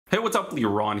Hey, what's up,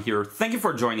 Liron here. Thank you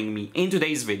for joining me in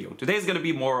today's video. Today is going to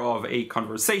be more of a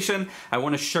conversation. I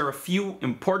want to share a few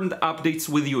important updates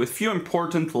with you, a few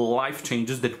important life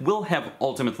changes that will have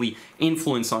ultimately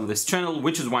influence on this channel,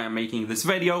 which is why I'm making this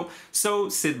video. So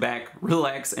sit back,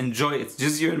 relax, enjoy. It's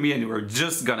just you and me and we're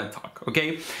just gonna talk,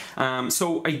 okay?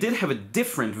 So I did have a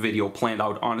different video planned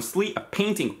out, honestly, a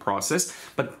painting process,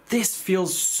 but this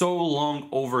feels so long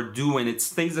overdue and it's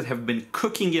things that have been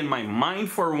cooking in my mind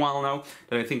for a while now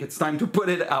that I think it's time to put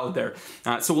it out there.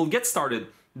 So we'll get started.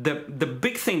 The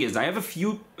big thing is I have a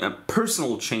few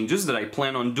personal changes that I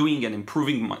plan on doing and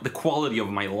improving the quality of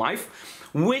my life,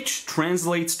 which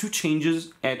translates to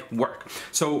changes at work.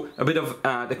 So a bit of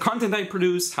the content I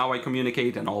produce, how I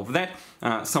communicate and all of that,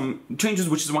 some changes,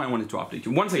 which is why I wanted to update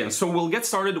you once again. So we'll get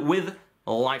started with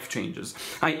life changes.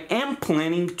 I am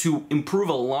planning to improve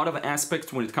a lot of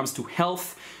aspects when it comes to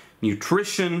health,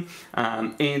 nutrition,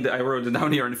 and I wrote it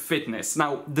down here in fitness.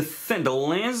 Now, the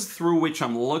lens through which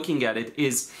I'm looking at it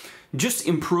is just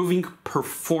improving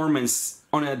performance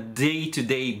on a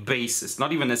day-to-day basis,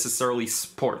 not even necessarily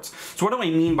sports. So what do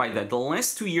I mean by that? The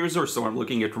last 2 years or so, I'm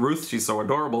looking at Ruth, she's so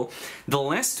adorable. The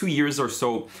last 2 years or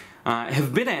so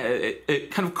have been a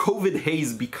kind of COVID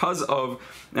haze because of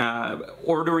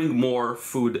ordering more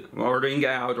food, ordering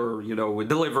out, or with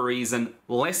deliveries, and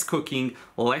less cooking,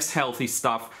 less healthy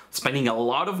stuff, spending a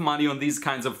lot of money on these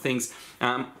kinds of things,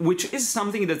 which is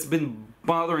something that's been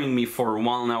bothering me for a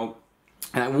while now.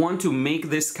 And I want to make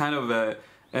this kind of a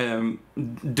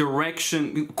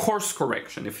course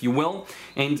correction, if you will,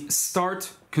 and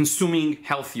start consuming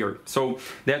healthier. So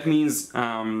that means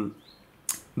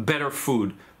better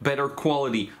food, better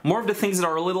quality, more of the things that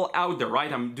are a little out there,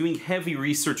 right? I'm doing heavy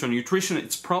research on nutrition.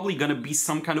 It's probably going to be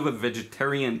some kind of a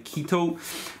vegetarian keto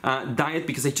diet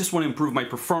because I just want to improve my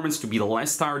performance, to be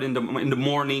less tired in the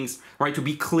mornings, right? To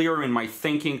be clearer in my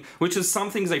thinking, which is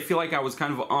some things I feel like I was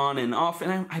kind of on and off,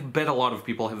 and I bet a lot of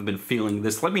people have been feeling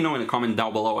this. Let me know in a comment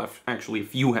down below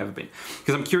if you have been,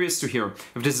 because I'm curious to hear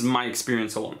if this is my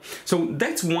experience alone. So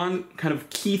that's one kind of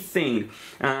key thing.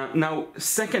 Now,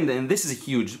 second, and this is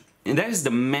huge, and that is the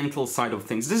mental side of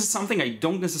things. This is something I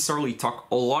don't necessarily talk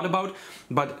a lot about,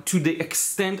 but to the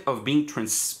extent of being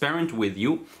transparent with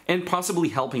you and possibly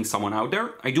helping someone out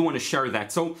there, I do want to share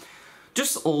that. So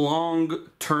just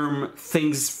long-term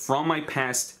things from my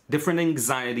past, different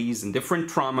anxieties and different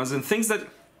traumas and things that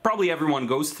probably everyone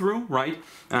goes through, right?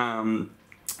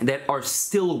 That are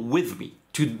still with me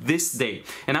to this day.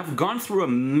 And I've gone through a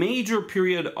major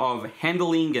period of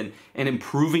handling and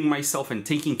improving myself and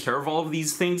taking care of all of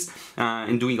these things,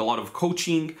 and doing a lot of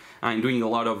coaching and doing a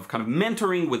lot of kind of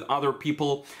mentoring with other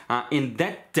people. And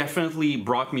that definitely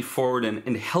brought me forward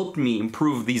and helped me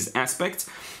improve these aspects.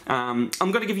 I'm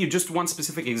going to give you just one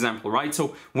specific example, right?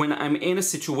 So when I'm in a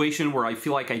situation where I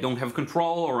feel like I don't have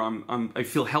control, or I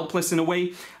feel helpless in a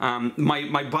way,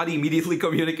 my body immediately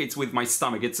communicates with my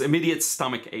stomach. It's immediate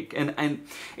stomach ache. And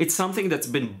it's something that's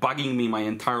been bugging me my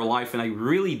entire life, and I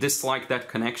really dislike that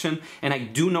connection. And I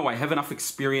do know I have enough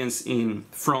experience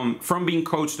from being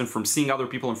coached and from seeing other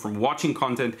people and from watching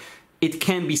content. It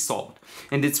can be solved.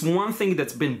 And it's one thing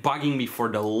that's been bugging me for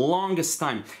the longest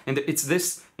time. And it's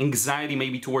this anxiety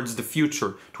maybe towards the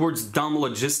future, towards dumb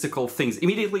logistical things.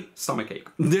 Immediately, stomach ache.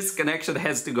 This connection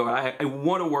has to go. I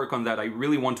want to work on that. I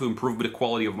really want to improve the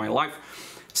quality of my life.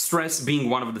 Stress being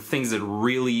one of the things that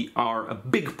really are a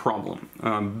big problem,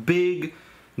 big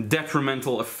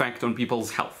detrimental effect on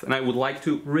people's health. And I would like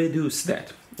to reduce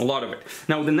that, a lot of it.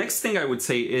 Now, the next thing I would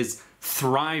say is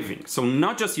thriving. So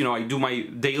not just, I do my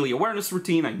daily awareness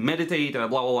routine, I meditate, blah,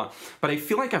 blah, blah, but I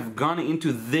feel like I've gone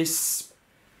into this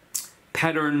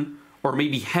pattern or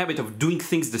maybe habit of doing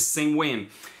things the same way, and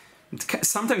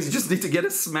sometimes you just need to get a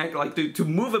smack, like to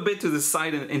move a bit to the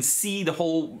side and see the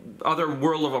whole other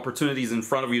world of opportunities in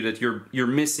front of you that you're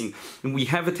missing. And we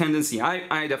have a tendency,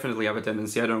 I definitely have a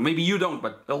tendency, I don't know, maybe you don't,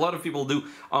 but a lot of people do,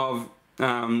 of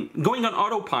going on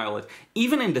autopilot,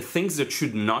 even in the things that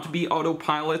should not be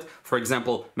autopilot. For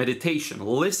example, meditation,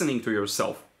 listening to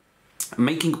yourself,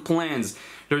 making plans.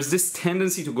 There's this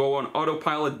tendency to go on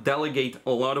autopilot, delegate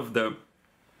a lot of the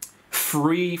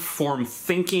free-form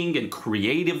thinking and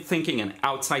creative thinking and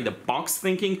outside-the-box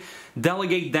thinking,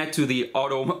 delegate that to the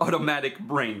automatic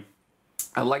brain.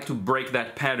 I like to break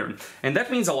that pattern. And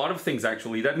that means a lot of things,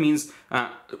 actually. That means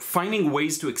finding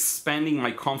ways to expanding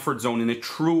my comfort zone in a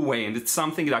true way. And it's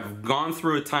something that I've gone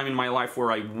through a time in my life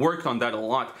where I worked on that a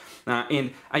lot.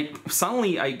 And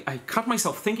suddenly I caught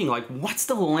myself thinking, like, what's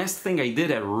the last thing I did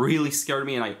that really scared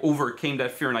me and I overcame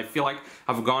that fear, and I feel like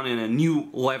I've gone in a new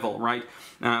level, right?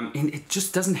 And it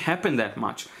just doesn't happen that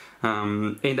much.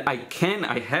 And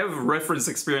I have reference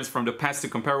experience from the past to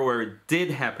compare where it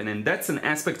did happen, and that's an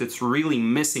aspect that's really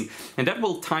missing, and that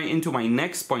will tie into my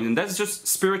next point, and that's just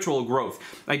spiritual growth.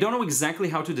 I don't know exactly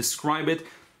how to describe it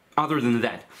other than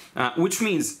that, which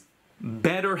means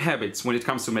better habits when it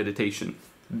comes to meditation,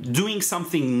 doing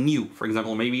something new. For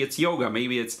example, maybe it's yoga,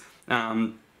 maybe it's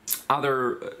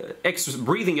other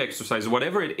breathing exercise,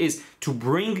 whatever it is, to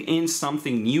bring in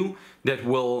something new that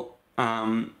will,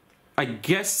 I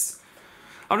guess,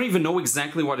 I don't even know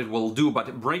exactly what it will do,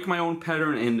 but break my own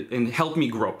pattern and help me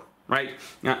grow, right?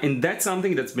 And that's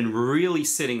something that's been really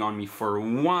sitting on me for a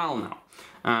while now.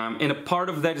 And a part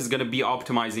of that is going to be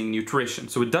optimizing nutrition.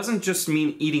 So it doesn't just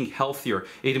mean eating healthier.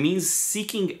 It means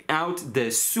seeking out the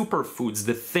superfoods,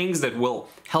 the things that will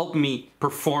help me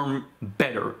perform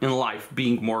better in life,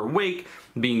 being more awake,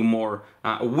 being more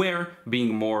aware,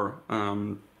 being more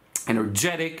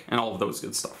energetic, and all of those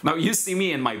good stuff. Now, you see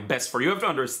me in my best form. You have to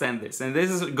understand this,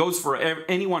 and goes for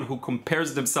anyone who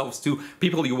compares themselves to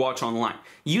people you watch online.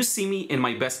 You see me in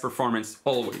my best performance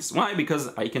always. Why?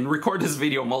 Because I can record this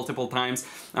video multiple times.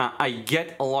 I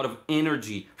get a lot of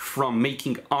energy from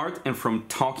making art and from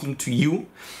talking to you,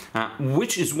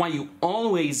 which is why you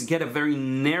always get a very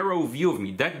narrow view of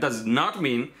me. That does not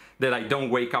mean that I don't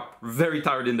wake up very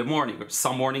tired in the morning.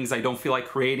 Some mornings I don't feel like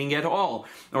creating at all,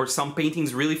 or some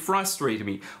paintings really frustrate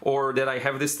me, or that I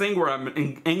have this thing where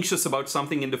I'm anxious about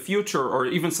something in the future, or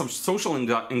even some social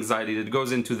anxiety that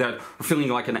goes into that, or feeling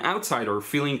like an outsider, or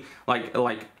feeling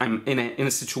like I'm in a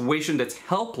situation that's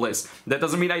helpless. That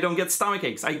doesn't mean I don't get stomach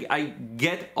aches. I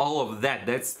get all of that.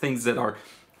 That's things that are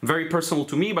very personal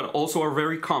to me, but also are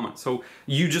very common. So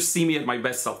you just see me at my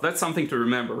best self. That's something to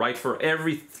remember, right? For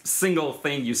every single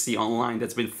thing you see online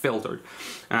that's been filtered.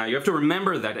 You have to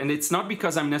remember that. And it's not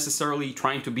because I'm necessarily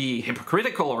trying to be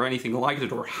hypocritical or anything like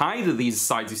that, or hide these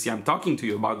sides you see I'm talking to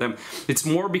you about them. It's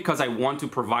more because I want to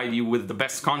provide you with the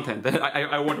best content.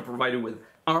 I want to provide you with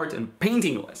art and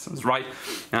painting lessons, right?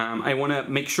 I want to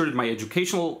make sure that my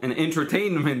educational and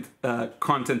entertainment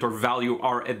content or value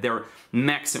are at their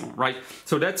maximum, right?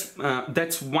 So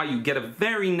that's why you get a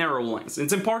very narrow lens.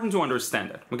 It's important to understand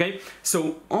that, okay?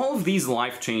 So all of these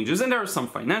life changes, and there are some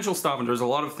financial stuff, and there's a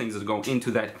lot of things that go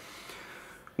into that,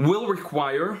 will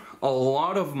require a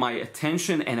lot of my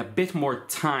attention and a bit more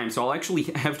time. So I'll actually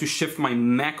have to shift my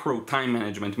macro time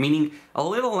management, meaning a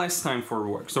little less time for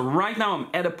work. So right now I'm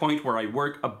at a point where I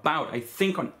work about, I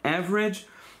think on average,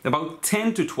 about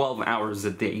 10 to 12 hours a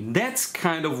day. That's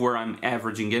kind of where I'm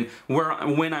averaging in,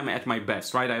 when I'm at my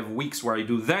best, right? I have weeks where I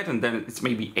do that, and then it's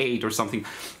maybe 8 or something.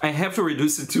 I have to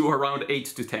reduce it to around 8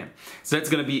 to 10. So that's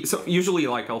gonna be, so usually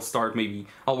like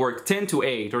I'll work 10 to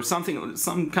 8 or something,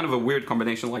 some kind of a weird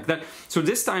combination like that. So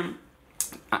this time,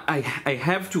 I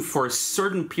have to, for a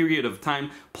certain period of time,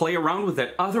 play around with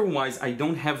that. Otherwise, I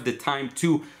don't have the time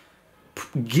to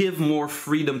give more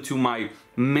freedom to my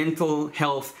mental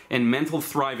health and mental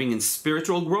thriving and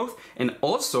spiritual growth. And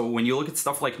also, when you look at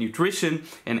stuff like nutrition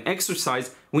and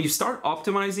exercise, when you start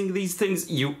optimizing these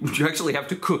things, you actually have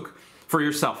to cook for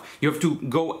yourself. You have to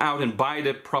go out and buy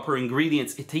the proper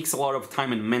ingredients. It takes a lot of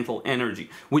time and mental energy,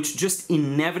 which just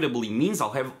inevitably means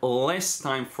I'll have less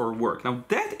time for work. Now,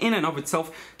 that in and of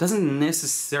itself doesn't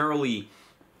necessarily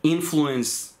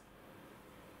influence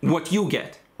what you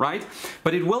get, right?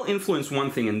 But it will influence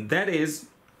one thing, and that is,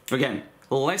 again,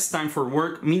 less time for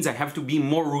work means I have to be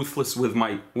more ruthless with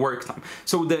my work time.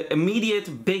 So the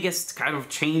immediate biggest kind of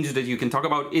change that you can talk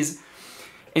about is,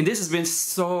 and this has been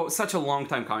such a long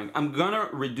time coming, I'm gonna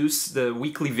reduce the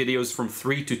weekly videos from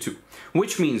 3 to 2,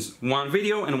 which means 1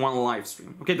 video and 1 live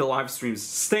stream. Okay, the live streams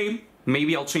stay.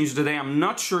 Maybe I'll change the day. I'm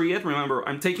not sure yet. Remember,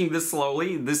 I'm taking this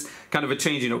slowly. This kind of a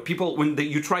change, you know, people, when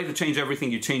you try to change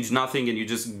everything, you change nothing, and you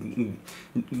just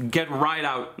get right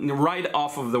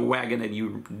off of the wagon, and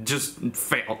you just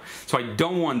fail. So I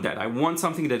don't want that. I want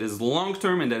something that is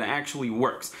long-term and that actually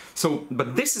works. So,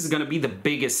 but this is going to be the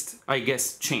biggest, I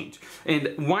guess, change.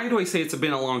 And why do I say it's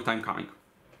been a long time coming?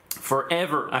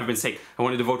 Forever, I've been saying, I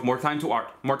want to devote more time to art,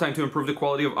 more time to improve the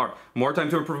quality of art, more time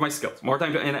to improve my skills, more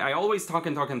time to, and I always talk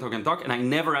and talk and talk and talk, and I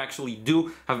never actually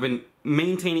do. I've been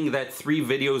maintaining that 3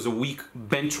 videos a week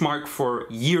benchmark for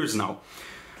years now.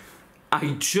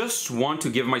 I just want to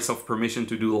give myself permission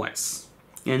to do less.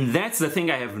 And that's the thing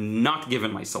I have not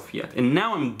given myself yet. And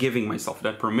now I'm giving myself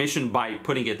that permission by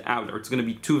putting it out there. It's going to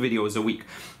be 2 videos a week.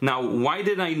 Now, why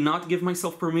did I not give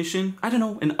myself permission? I don't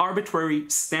know, an arbitrary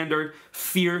standard,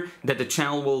 fear that the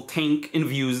channel will tank in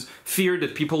views, fear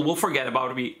that people will forget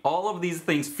about me, all of these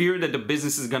things, fear that the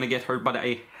business is going to get hurt, but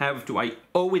I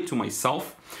owe it to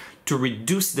myself to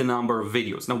reduce the number of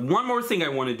videos. Now, one more thing I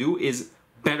want to do is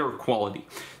better quality.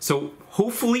 So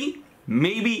hopefully,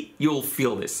 maybe you'll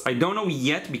feel this. I don't know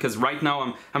yet, because right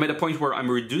now I'm at a point where I'm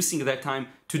reducing that time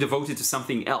to devote it to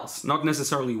something else, not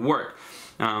necessarily work.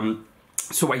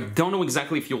 So I don't know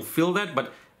exactly if you'll feel that,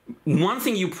 but one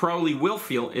thing you probably will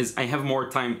feel is I have more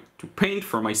time to paint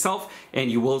for myself, and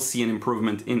you will see an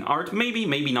improvement in art. Maybe,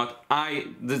 maybe not.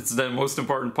 That's the most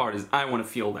important part, is I want to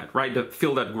feel that, right?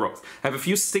 Feel that growth. I have a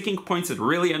few sticking points that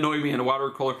really annoy me in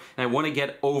watercolor, and I want to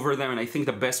get over them, and I think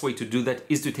the best way to do that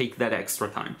is to take that extra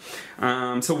time.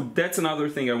 So that's another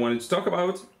thing I wanted to talk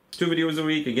about. 2 videos a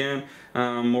week, again,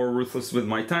 more ruthless with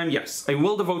my time. Yes, I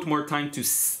will devote more time to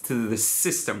the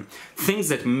system, things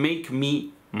that make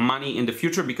me money in the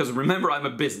future, because remember, I'm a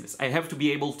business. I have to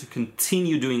be able to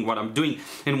continue doing what I'm doing.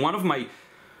 And one of my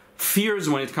fears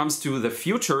when it comes to the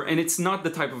future, and it's not the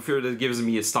type of fear that gives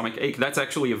me a stomach ache, that's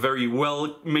actually a very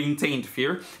well-maintained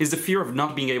fear, is the fear of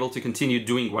not being able to continue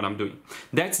doing what I'm doing.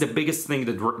 That's the biggest thing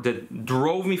that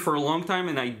drove me for a long time,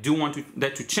 and I do want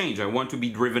that to change. I want to be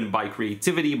driven by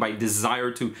creativity, by desire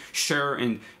to share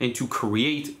and to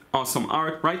create awesome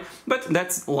art, right? But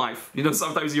that's life. You know,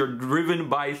 sometimes you're driven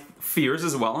by fears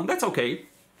as well, and that's okay.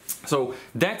 So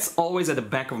that's always at the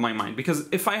back of my mind, because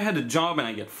if I had a job and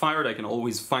I get fired, I can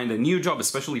always find a new job,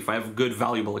 especially if I have good,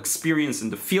 valuable experience in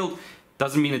the field.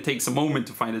 Doesn't mean it takes a moment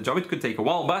to find a job. It could take a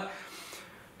while, but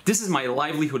this is my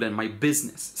livelihood and my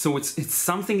business. So it's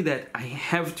something that I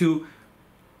have to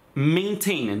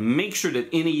maintain and make sure that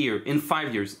in a year, in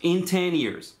 5 years, in 10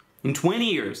 years, in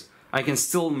 20 years, I can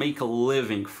still make a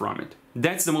living from it.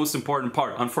 That's the most important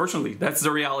part. Unfortunately, that's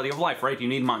the reality of life, right? You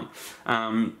need money.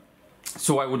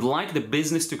 So I would like the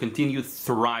business to continue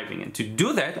thriving, and to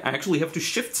do that, I actually have to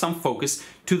shift some focus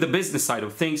to the business side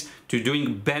of things, to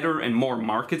doing better and more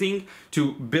marketing,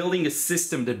 to building a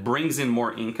system that brings in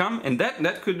more income, and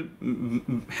that could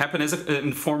happen as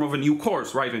in form of a new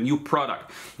course, right? A new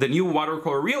product. The new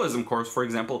Watercolor Realism course, for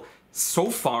example, so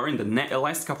far in the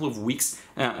last couple of weeks,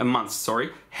 months,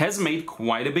 sorry, has made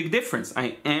quite a big difference.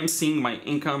 I am seeing my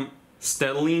income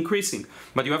steadily increasing,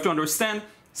 but you have to understand,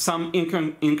 some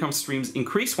income streams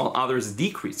increase while others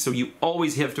decrease. So you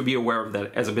always have to be aware of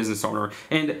that as a business owner.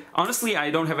 And honestly,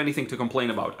 I don't have anything to complain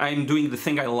about. I'm doing the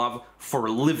thing I love for a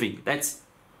living. That's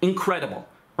incredible,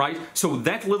 right? So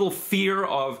that little fear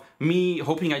of me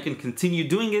hoping I can continue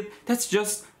doing it, that's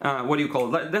just, what do you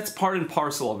call it? That's part and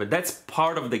parcel of it. That's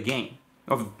part of the game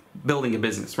of building a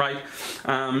business, right?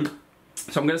 So I'm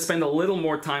gonna spend a little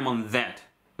more time on that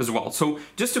as well. So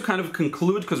just to kind of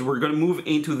conclude, because we're going to move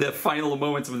into the final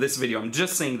moments of this video, I'm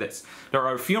just saying this. There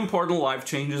are a few important life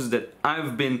changes that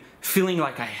I've been feeling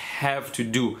like I have to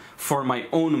do for my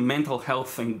own mental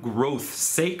health and growth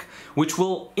sake, which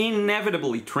will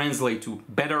inevitably translate to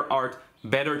better art,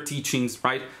 better teachings,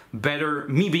 right? Better,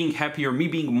 me being happier, me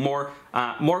being more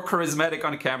charismatic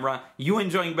on camera, you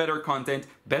enjoying better content,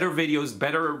 better videos,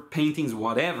 better paintings,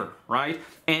 whatever, right?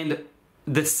 And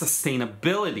the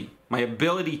sustainability, my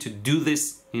ability to do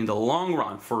this in the long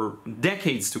run for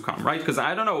decades to come, right? Because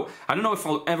I don't know if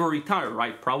I'll ever retire,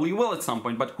 right? Probably will at some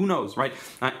point, but who knows, right?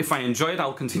 If I enjoy it,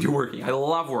 I'll continue working. I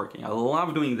love working. I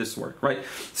love doing this work, right?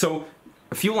 So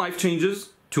a few life changes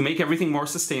to make everything more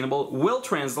sustainable will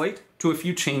translate to a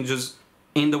few changes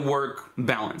in the work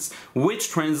balance, which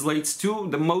translates to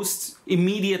the most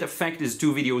immediate effect is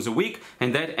 2 videos a week,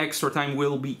 and that extra time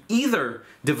will be either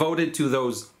devoted to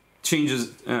those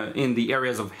changes in the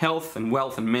areas of health and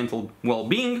wealth and mental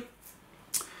well-being,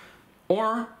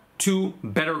 or to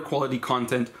better quality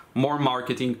content, more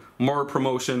marketing, more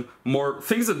promotion, more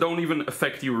things that don't even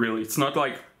affect you really. It's not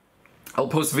like I'll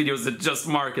post videos that just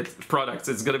market products.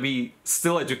 It's gonna be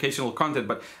still educational content,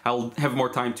 but I'll have more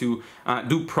time to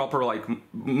do proper like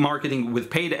marketing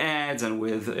with paid ads and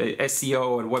with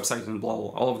SEO and websites and blah, blah,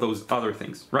 all of those other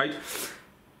things, right?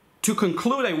 To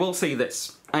conclude, I will say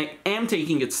this. I am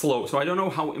taking it slow, so I don't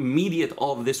know how immediate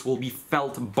all of this will be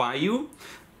felt by you.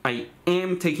 I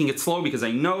am taking it slow because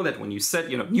I know that when you set,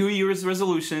 New Year's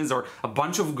resolutions or a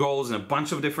bunch of goals in a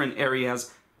bunch of different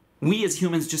areas, we as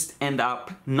humans just end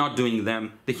up not doing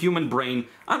them. The human brain,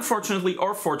 unfortunately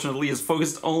or fortunately, is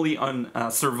focused only on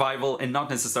survival and not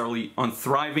necessarily on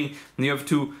thriving. And you have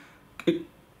to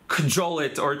cajole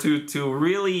it or to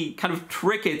really kind of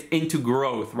trick it into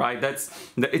growth, right?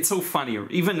 It's so funny.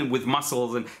 Even with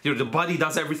muscles, and the body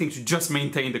does everything to just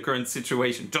maintain the current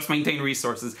situation, just maintain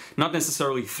resources, not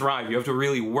necessarily thrive. You have to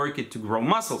really work it to grow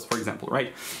muscles, for example,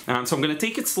 right? So I'm gonna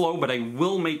take it slow, but I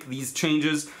will make these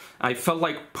changes. I felt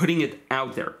like putting it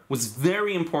out there was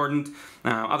very important.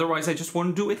 Otherwise, I just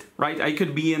wouldn't do it, right? I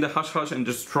could be in the hush-hush and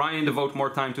just try and devote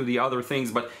more time to the other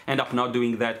things, but end up not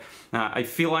doing that. I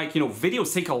feel like, you know,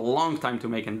 videos take a long time to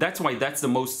make, and that's why that's the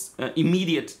most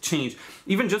immediate change.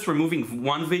 Even just removing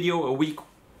one video a week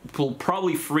will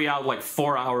probably free out like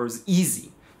 4 hours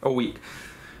easy a week.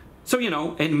 So, you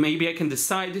know, and maybe I can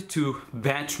decide to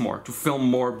batch more, to film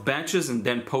more batches and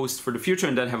then post for the future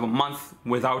and then have a month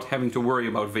without having to worry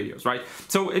about videos, right?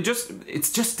 So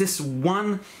it's just this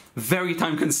one very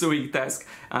time-consuming task.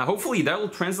 Hopefully that will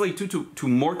translate to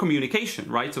more communication,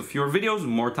 right? So fewer videos,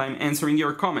 more time answering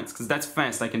your comments, because that's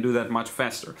fast. I can do that much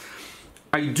faster.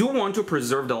 I do want to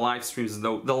preserve the live streams,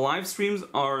 though. The live streams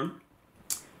are,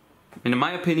 in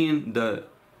my opinion, the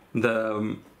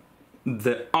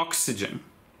oxygen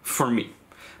for me,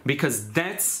 because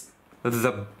that's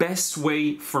the best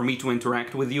way for me to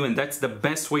interact with you, and that's the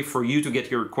best way for you to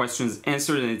get your questions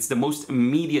answered, and it's the most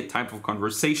immediate type of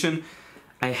conversation.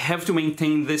 I have to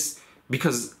maintain this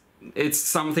because it's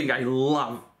something I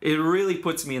love. It really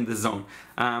puts me in the zone.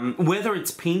 Whether it's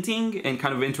painting and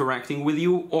kind of interacting with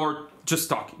you or just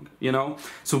talking, you know?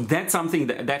 So that's something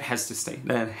that has to stay.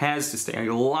 That has to stay. I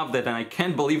love that, and I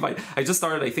can't believe I just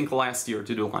started, I think, last year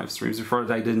to do live streams. Before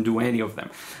that, I didn't do any of them.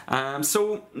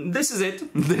 So this is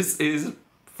it. This is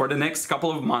for the next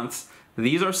couple of months.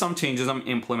 These are some changes I'm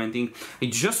implementing. I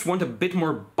just want a bit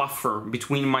more buffer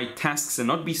between my tasks and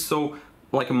not be so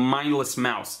like a mindless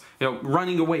mouse, you know,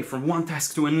 running away from one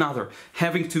task to another,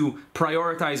 having to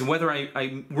prioritize whether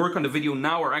I work on the video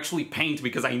now or actually paint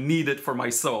because I need it for my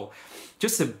soul.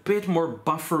 Just a bit more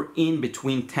buffer in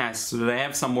between tasks so that I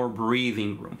have some more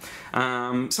breathing room.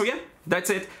 So yeah, that's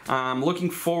it. I'm looking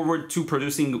forward to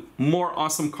producing more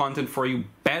awesome content for you,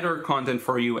 better content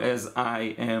for you, as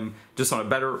I am just on a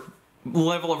better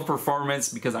level of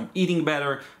performance because I'm eating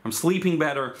better, I'm sleeping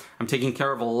better, I'm taking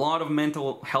care of a lot of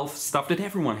mental health stuff that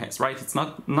everyone has, right? It's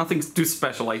nothing too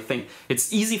special, I think.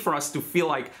 It's easy for us to feel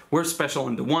like we're special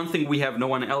and the one thing we have no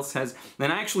one else has,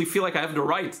 and I actually feel like I have the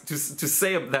right to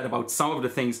say that about some of the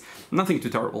things. Nothing too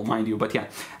terrible, mind you, but yeah.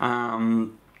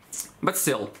 But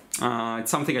still, it's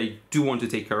something I do want to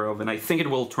take care of, and I think it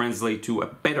will translate to a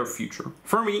better future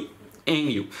for me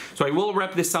and you. So I will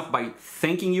wrap this up by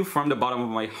thanking you from the bottom of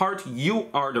my heart. You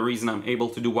are the reason I'm able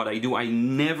to do what I do. I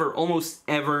never, almost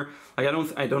ever, like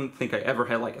I don't think I ever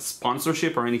had like a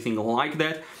sponsorship or anything like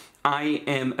that. I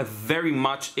am very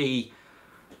much a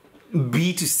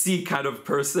B2C kind of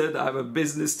person. I'm a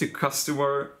business to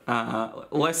customer,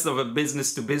 less of a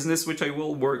business to business, which I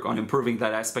will work on improving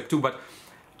that aspect too, but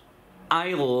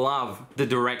I love the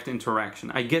direct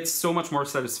interaction. I get so much more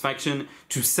satisfaction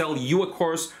to sell you a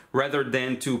course rather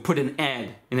than to put an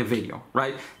ad in a video,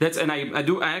 right? And I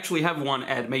actually have one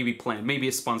ad maybe planned, maybe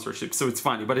a sponsorship, so it's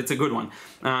funny, but it's a good one.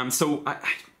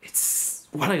 It's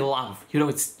what I love, you know,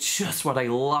 it's just what I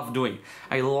love doing.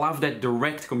 I love that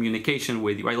direct communication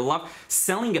with you. I love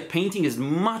selling a painting is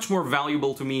much more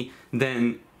valuable to me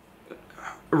than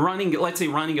running, let's say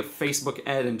running a Facebook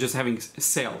ad and just having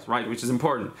sales, right? Which is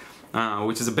important.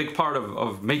 Which is a big part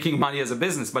of making money as a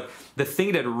business. But the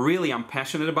thing that really I'm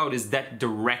passionate about is that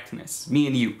directness, me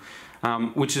and you,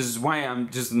 which is why I'm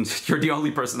just, you're the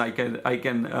only person I can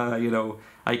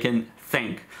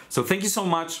thank. So thank you so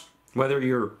much. Whether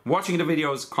you're watching the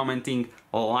videos, commenting,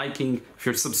 liking, if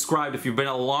you're subscribed, if you've been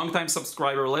a long time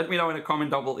subscriber, let me know in a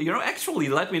comment down below. You know, actually,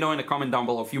 let me know in a comment down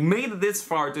below. If you made it this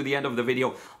far to the end of the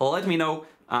video, let me know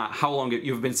how long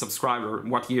you've been subscribed or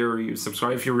what year you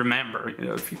subscribed, if you remember, you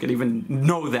know, if you can even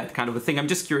know that kind of a thing. I'm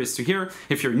just curious to hear.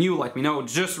 If you're new, let me know.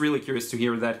 Just really curious to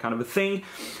hear that kind of a thing.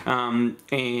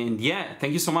 And yeah,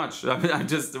 thank you so much. I'm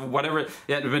just, whatever,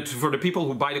 yeah, but for the people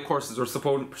who buy the courses or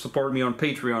support me on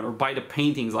Patreon or buy the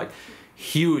paintings, like,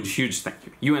 huge thank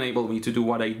you. You enable me to do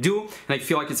what I do, and I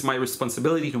feel like it's my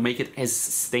responsibility to make it as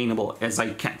sustainable as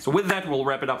I can. So with that, we'll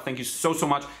wrap it up. Thank you so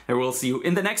much, and we'll see you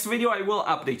in the next video. I will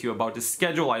update you about the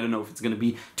schedule. I don't know if it's going to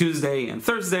be Tuesday and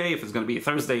Thursday, if it's going to be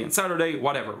Thursday and Saturday,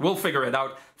 whatever. We'll figure it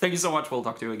out. Thank you so much. We'll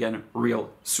talk to you again real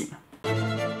soon.